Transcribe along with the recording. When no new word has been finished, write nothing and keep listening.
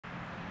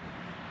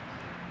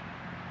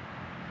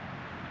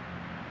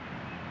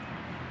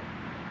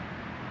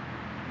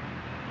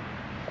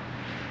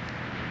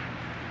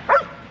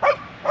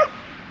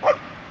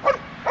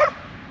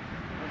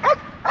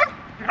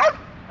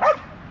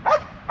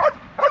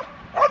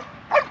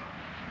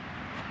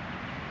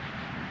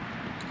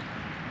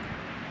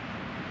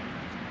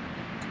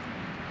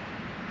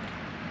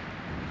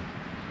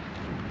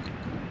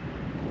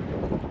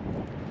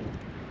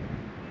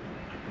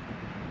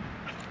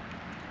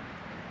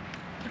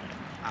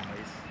Eyes.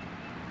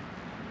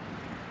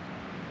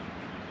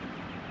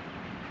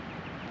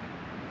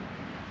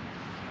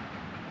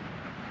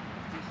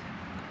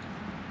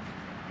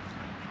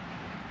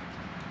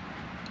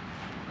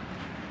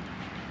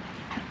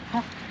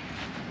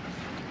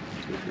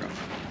 Good girl.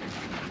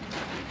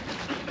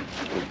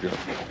 Good girl.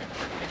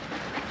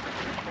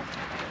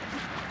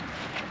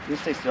 You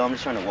stay still. I'm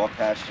just trying to walk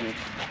past you.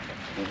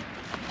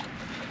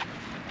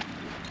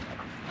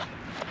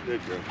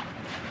 Good girl.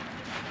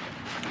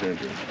 Good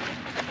girl.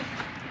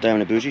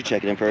 Diamond and Bougie,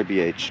 check it in for our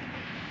BH.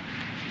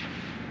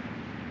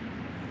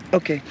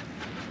 Okay.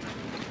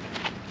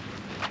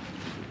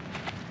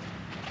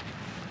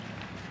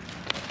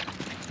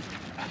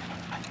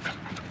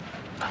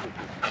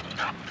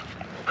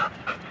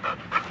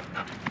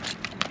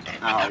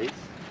 Eyes.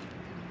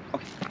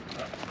 Okay.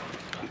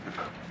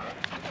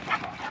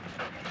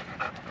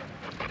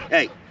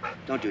 Hey,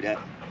 don't do that.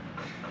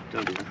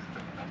 Don't do that.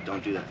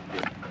 Don't do that.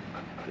 Good.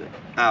 Good.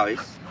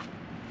 Eyes.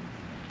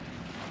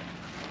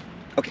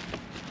 Okay.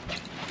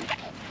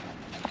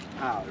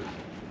 Eyes.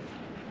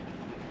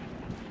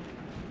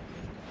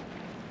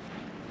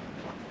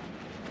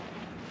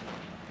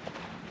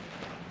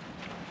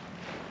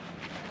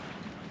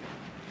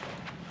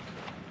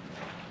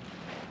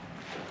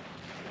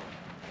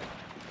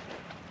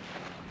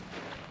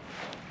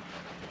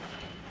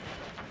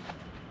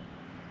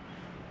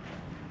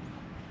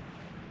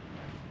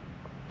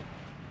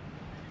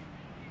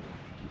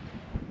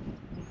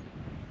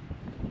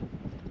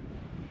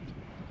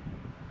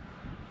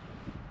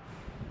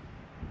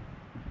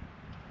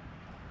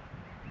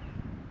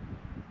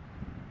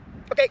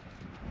 Okay.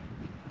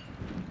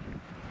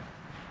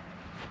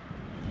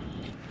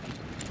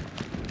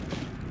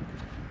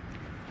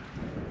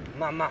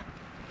 Mama.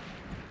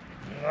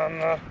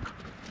 Mama.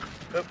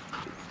 Oop.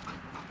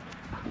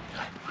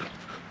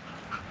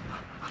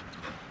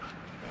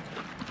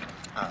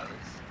 Eyes.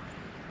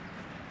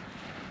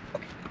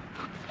 Okay.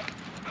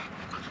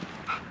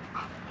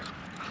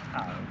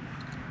 Eyes.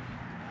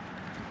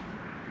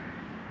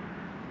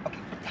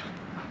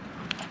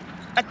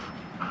 Okay.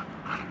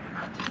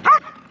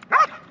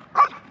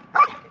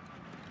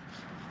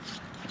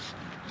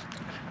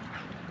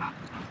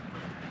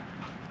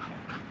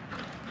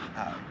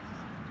 Eyes.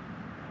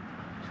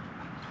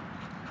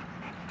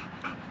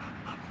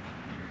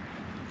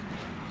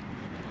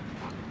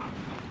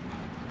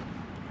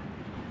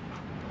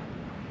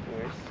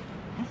 Voice.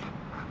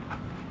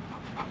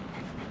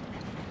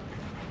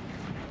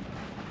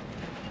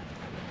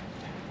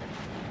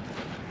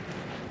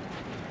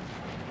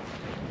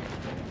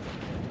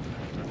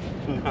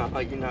 No,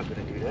 you're not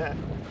gonna do that.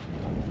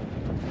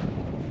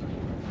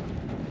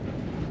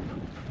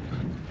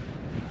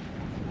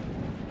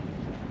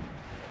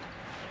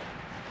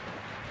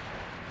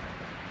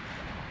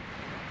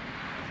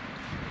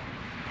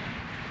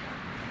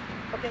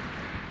 Okay.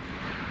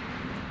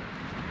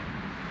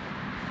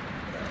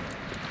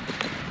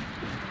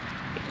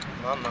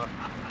 Mama.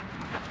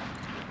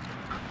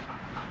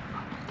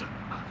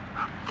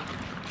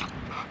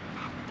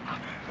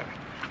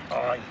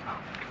 Oi.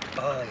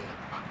 Oi.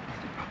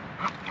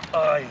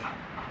 Oi.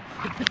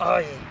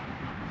 Oi.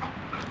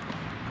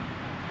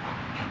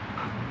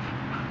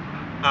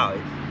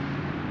 Eyes.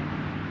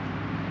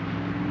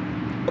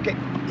 Okay.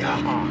 Yeah.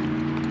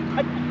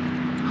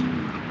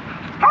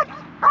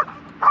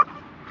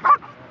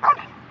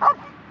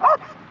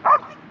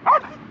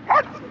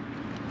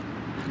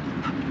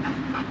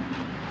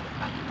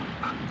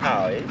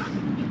 Eyes.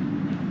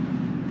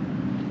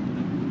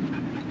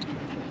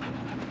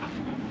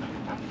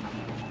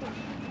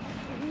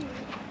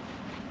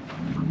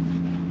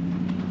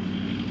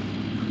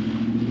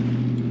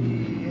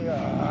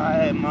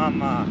 Yeah,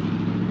 mama.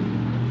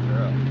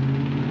 Girl.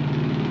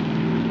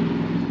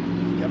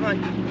 Come on.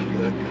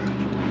 Good girl.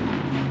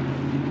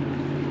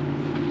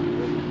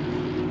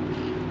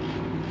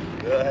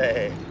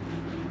 Good.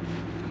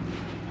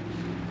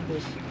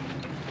 Push.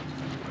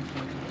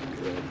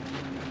 Good.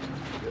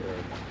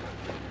 Good.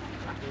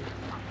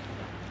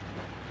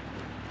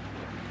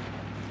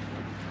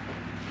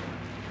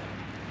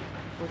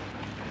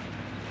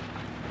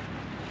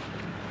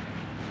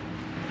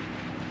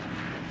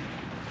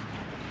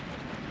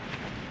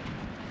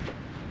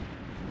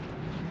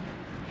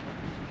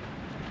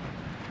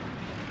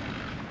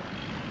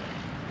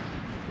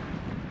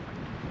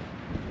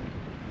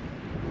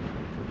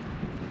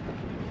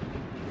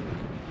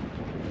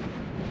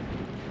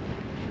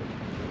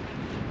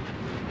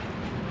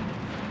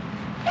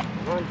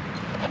 Come on.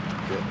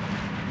 Good.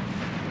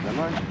 Come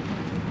on.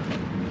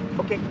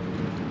 Okay.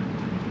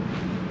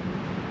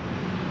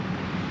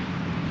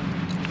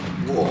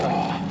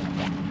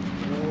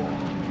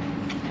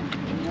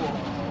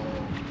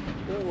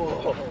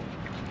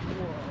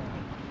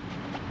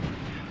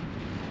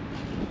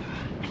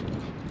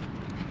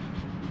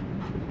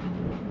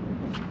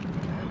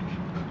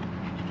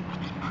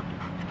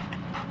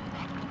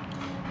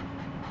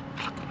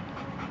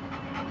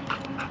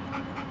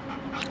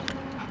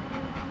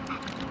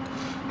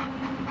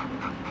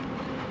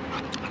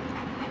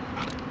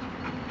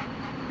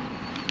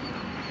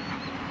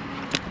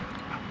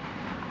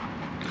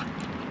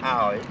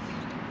 Ow, it's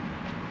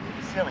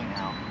getting silly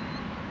now.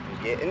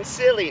 You're getting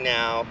silly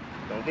now.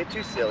 Don't get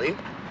too silly.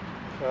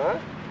 Huh?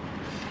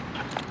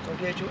 Don't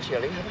get too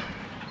silly.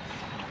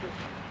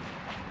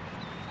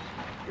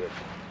 Good.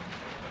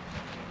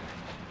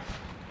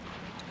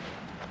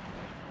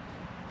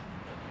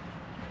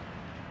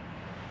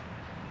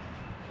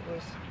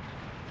 Boys.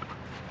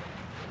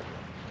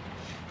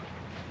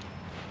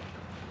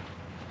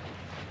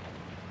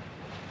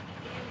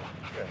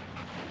 Good.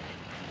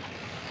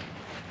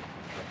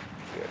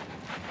 Good.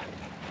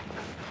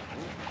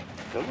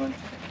 Come on.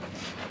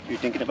 You're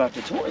thinking about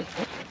the toy.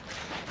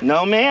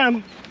 No,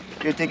 ma'am.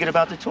 You're thinking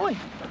about the toy.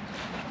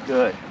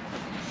 Good.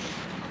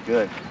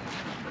 Good.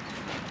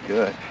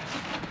 Good.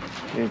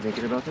 You're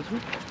thinking about the toy.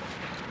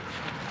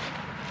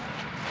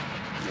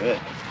 Good.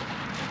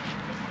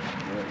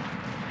 Good.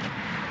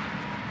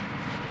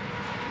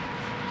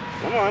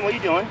 Come on, what are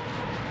you doing?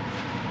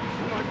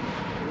 Come on.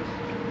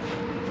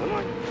 Come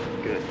on.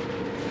 Good.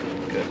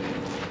 Good.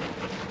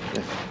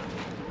 Good.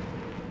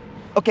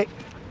 Okay.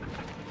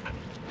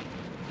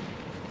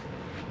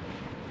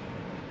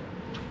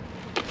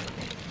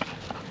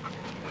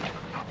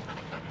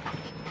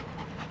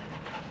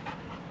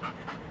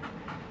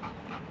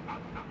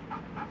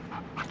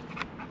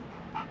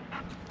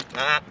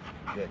 Ah,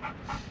 good.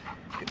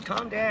 Good.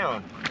 Calm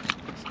down.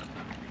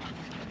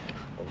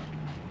 Hold.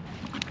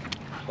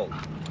 Hold.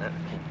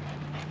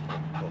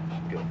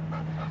 Good.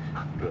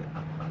 Good.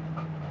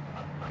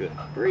 Good.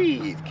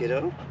 Breathe,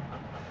 kiddo.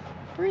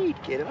 Breathe,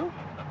 kiddo.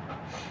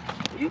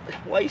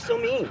 Why are you so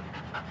mean?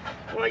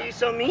 Why are you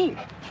so mean?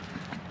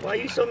 Why are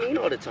you so mean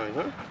all the time,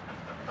 huh?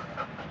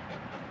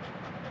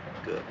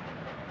 Good.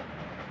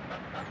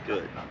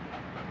 Good.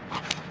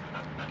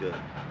 Good.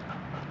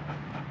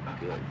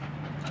 Good.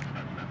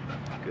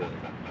 Good.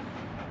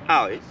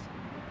 Alex.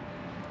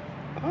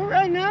 All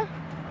right now.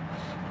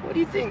 What do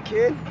you think,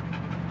 kid?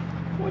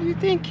 What do you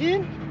think,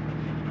 kid?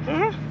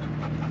 Huh?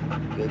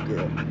 Good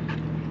girl.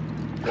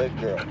 Good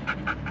girl.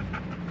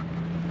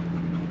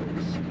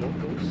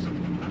 Boost.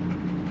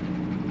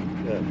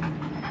 Good.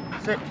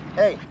 Sit.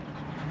 Hey.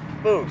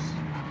 Boost.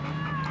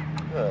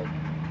 Good.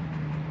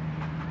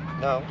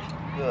 No.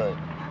 Good.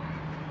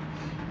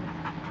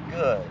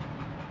 Good.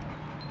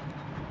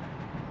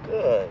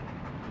 Good.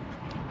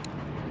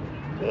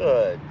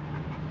 Good.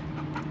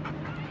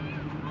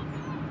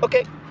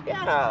 Okay.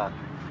 Yeah.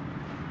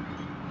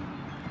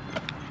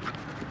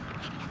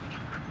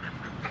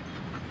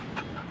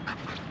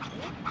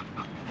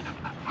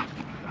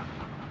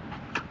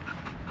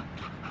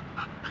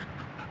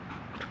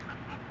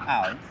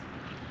 Alex.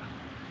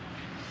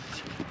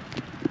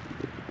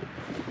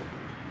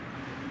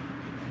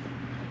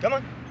 Come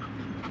on.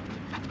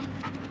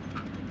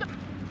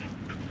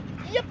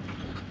 Yep.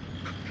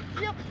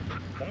 Yep.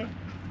 Come on.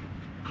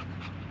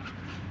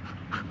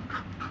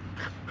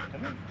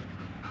 Come on.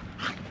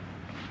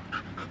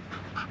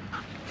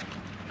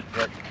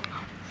 Good.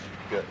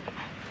 Good.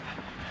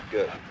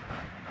 Good.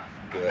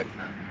 Good. Good.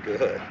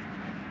 Good.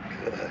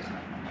 Good.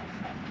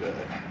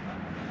 Good.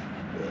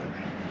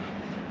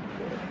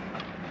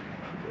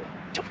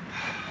 Good.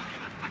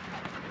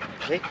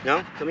 Hey,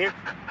 no, come here.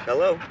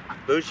 Hello.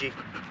 Bougie.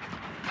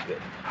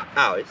 Good.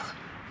 Alice.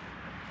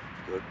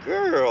 Good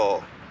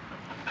girl.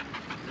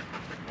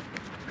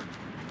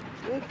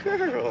 Good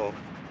girl.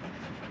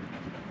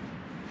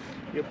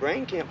 Your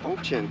brain can't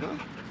function, huh?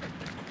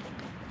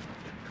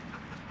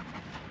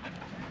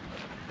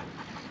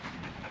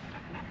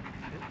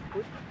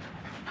 Good.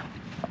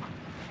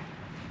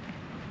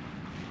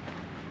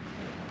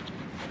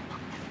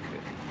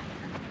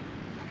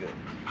 Good.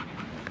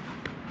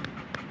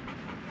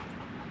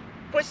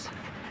 Puss.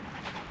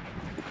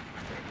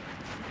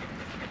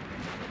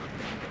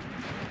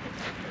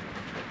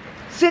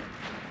 Sit.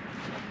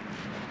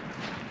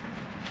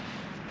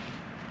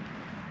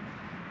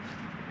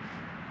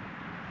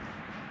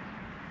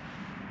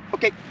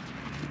 Okay.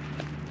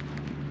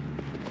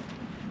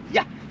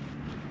 Yeah.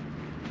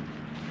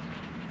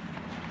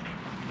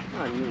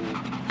 Honey.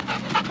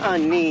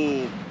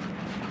 Honey.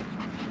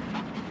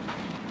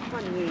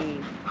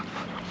 Honey.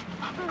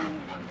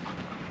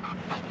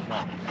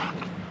 No.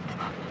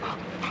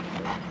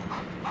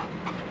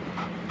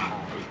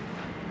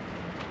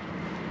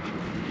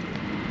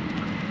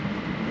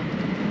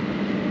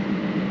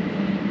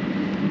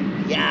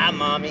 Yeah,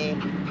 mommy.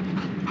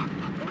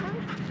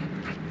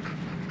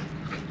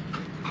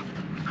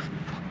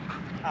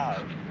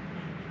 Oh.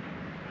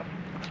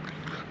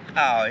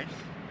 Oh.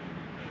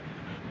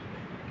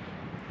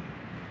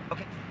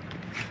 Okay.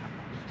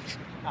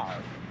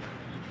 Oh.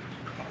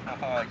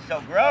 Oh, it's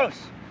so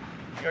gross.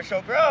 You're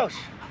so gross.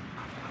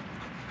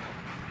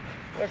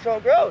 You're so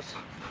gross.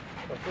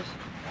 Focus.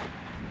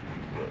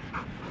 Good.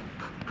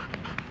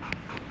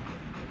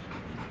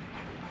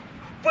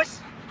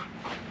 Puss.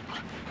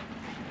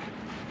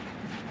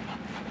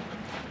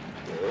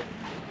 Good.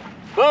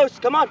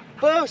 Boost, come on,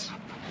 boost.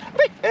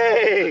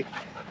 Hey.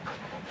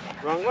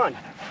 Wrong one.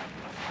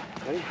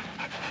 Ready?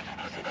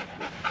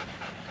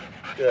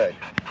 Good.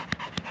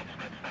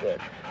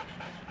 Good.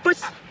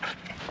 Puss.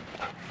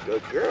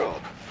 Good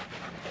girl.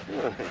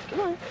 Good. Come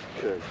on.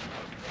 Good.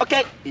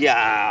 Okay.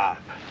 Yeah.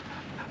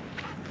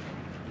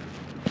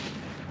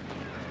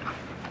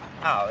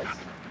 Alex.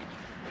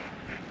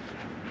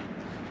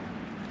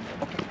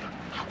 Okay.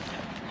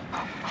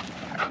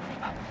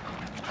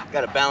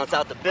 Gotta balance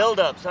out the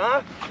buildups,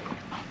 huh?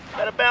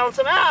 Gotta balance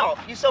them out.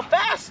 You're so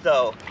fast,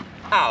 though.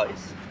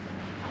 Alex.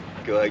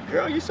 Good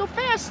girl. You're so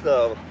fast,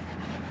 though.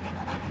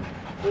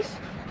 Push.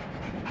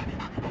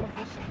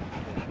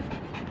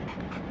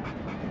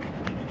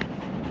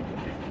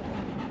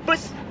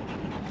 Push.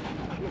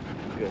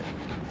 Good.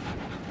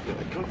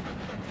 Good. Come on.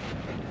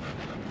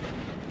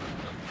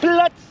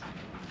 Platz.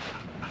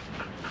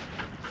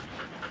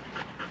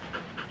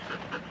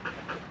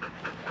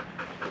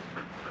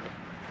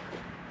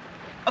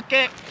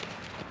 Okay.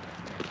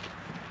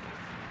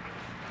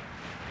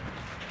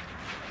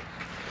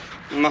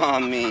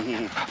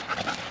 Mommy.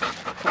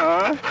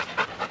 Huh?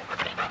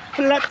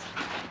 Platz.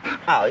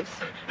 Alex.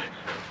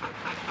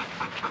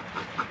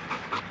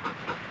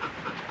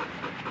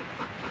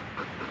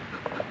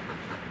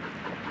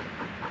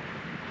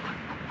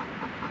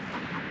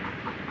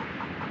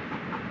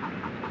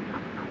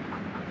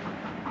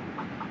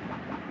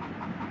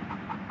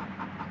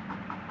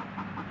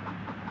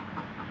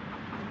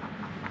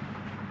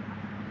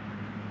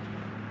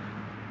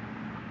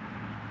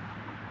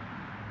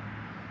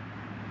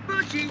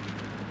 Bushy.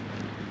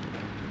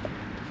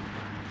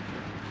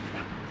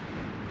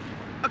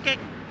 Okay.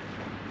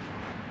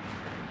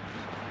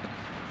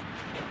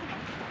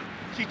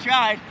 She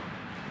tried.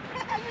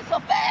 You're so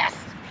fast.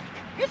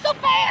 You're so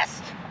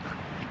fast.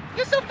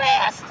 You're so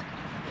fast.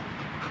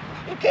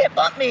 You can't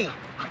bump me.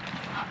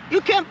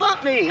 You can't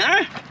bump me,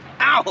 huh?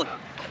 Ow.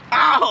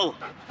 Ow.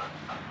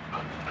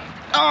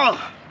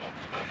 Oh.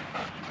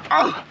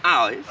 Oh.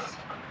 Ow. It's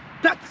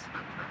nuts.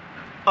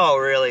 Oh,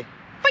 really?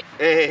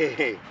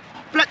 Hey.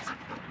 Nuts.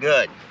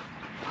 Good.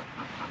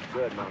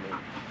 Good, mommy.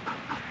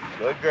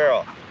 Good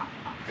girl.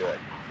 Good.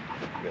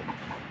 Good.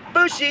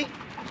 Bushy.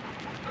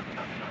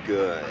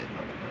 Good.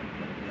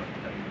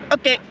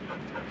 Okay.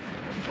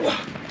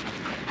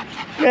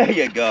 There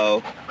you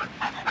go.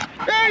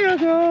 There you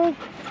go.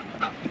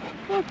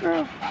 Good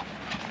girl.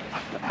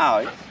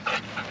 Alex.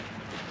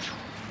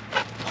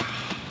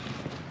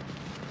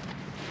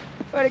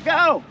 Where'd it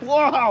go?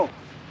 Whoa.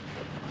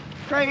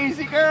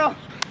 Crazy girl.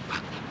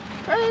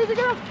 Crazy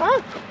girl.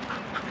 Huh?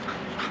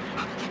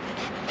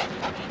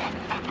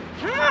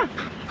 Huh?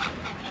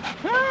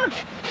 Huh?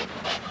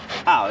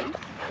 Alex.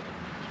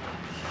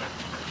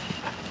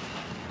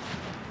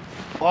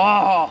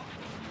 Oh,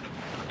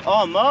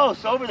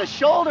 almost over the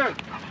shoulder.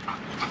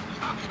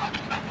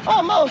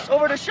 Almost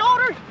over the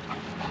shoulder.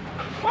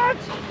 What?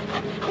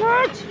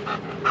 What?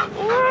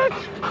 What?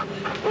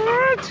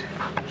 What?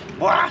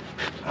 What?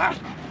 Huh?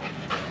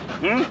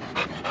 Hmm?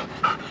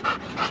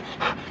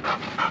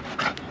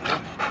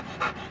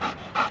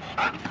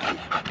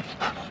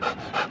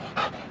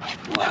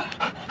 What?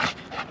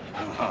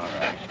 All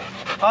right.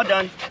 All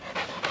done.